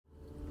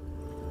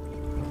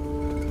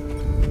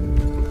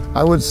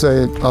I would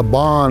say a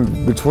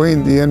bond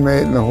between the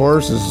inmate and the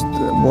horse is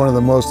one of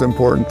the most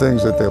important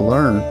things that they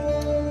learn.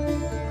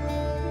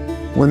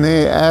 When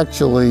they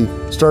actually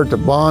start to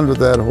bond with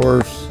that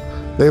horse,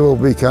 they will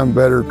become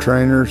better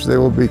trainers, they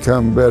will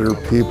become better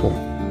people.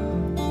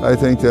 I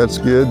think that's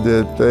good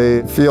that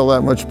they feel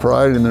that much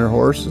pride in their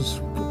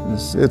horses.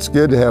 It's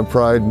good to have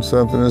pride in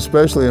something,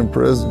 especially in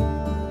prison.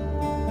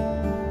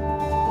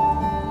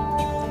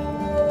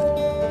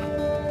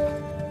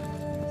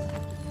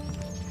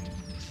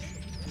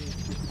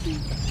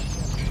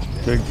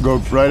 They go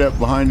right up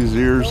behind his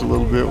ears a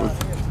little bit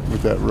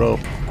with that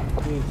rope.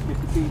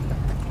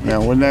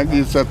 Now, when that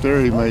gets up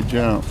there, he may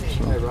jump.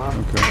 So,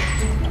 okay.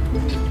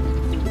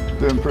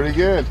 Doing pretty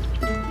good.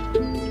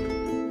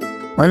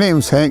 My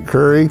name's Hank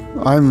Curry.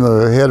 I'm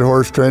the head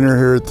horse trainer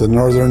here at the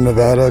Northern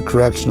Nevada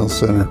Correctional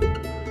Center.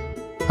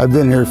 I've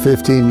been here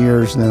 15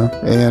 years now,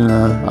 and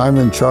I'm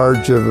in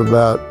charge of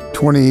about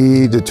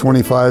 20 to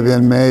 25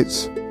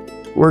 inmates.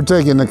 We're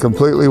taking a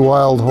completely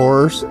wild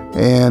horse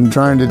and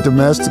trying to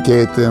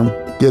domesticate them,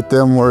 get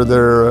them where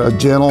they're a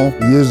gentle,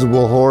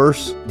 usable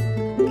horse.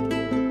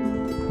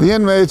 The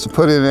inmates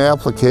put in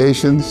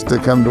applications to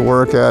come to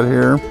work out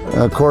here.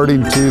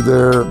 According to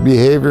their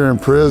behavior in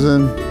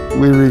prison,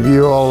 we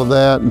review all of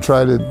that and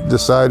try to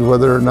decide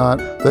whether or not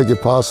they could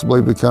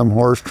possibly become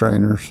horse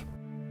trainers.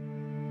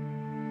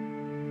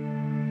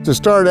 To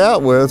start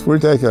out with, we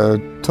take a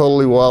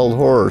totally wild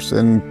horse,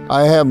 and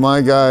I have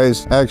my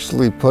guys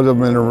actually put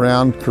them in a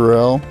round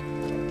corral.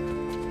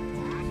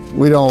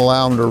 We don't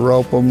allow them to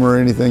rope them or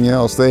anything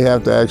else. They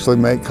have to actually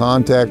make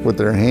contact with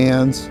their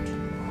hands.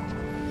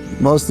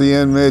 Most of the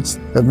inmates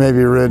have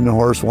maybe ridden a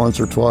horse once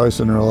or twice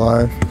in their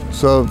life.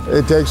 So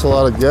it takes a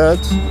lot of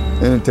guts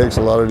and it takes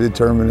a lot of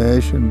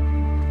determination.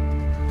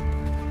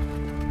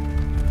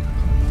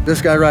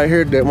 This guy right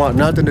here didn't want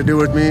nothing to do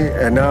with me,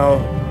 and now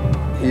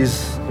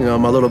he's,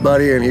 my little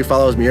buddy, and he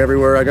follows me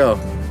everywhere I go.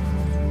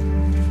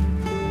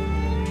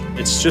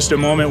 It's just a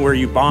moment where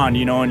you bond,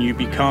 and you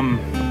become,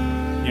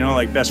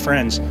 like best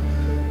friends.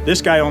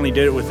 This guy only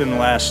did it within the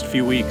last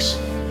few weeks.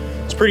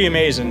 It's pretty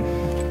amazing.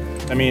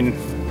 I mean,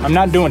 I'm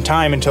not doing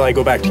time until I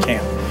go back to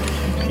camp,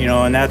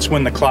 and that's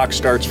when the clock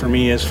starts for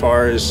me as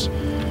far as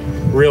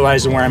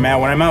realizing where I'm at.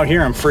 When I'm out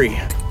here, I'm free.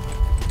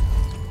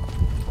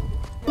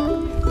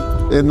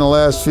 In the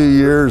last few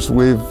years,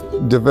 we've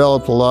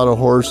developed a lot of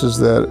horses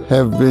that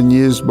have been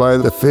used by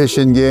the fish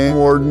and game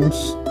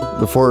wardens,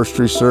 the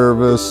Forestry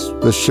Service,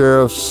 the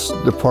Sheriff's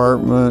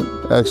Department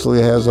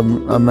actually has a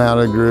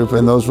mounted group,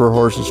 and those were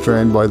horses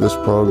trained by this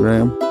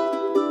program.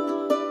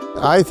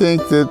 I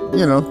think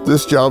that,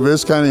 this job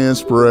is kind of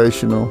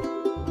inspirational.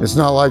 It's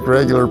not like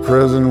regular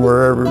prison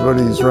where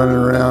everybody's running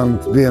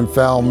around being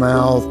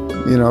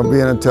foul-mouthed, being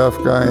a tough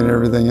guy and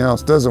everything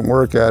else. It doesn't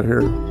work out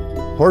here.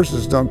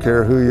 Horses don't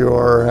care who you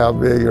are, or how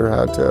big or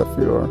how tough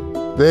you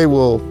are. They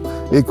will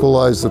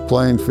equalize the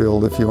playing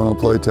field if you want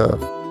to play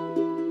tough.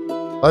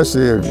 I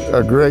see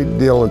a great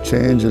deal of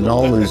change in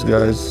all these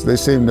guys. They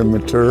seem to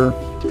mature.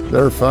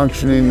 They're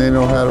functioning, they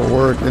know how to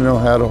work, they know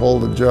how to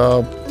hold a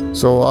job.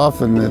 So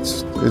often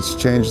it's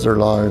changed their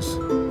lives.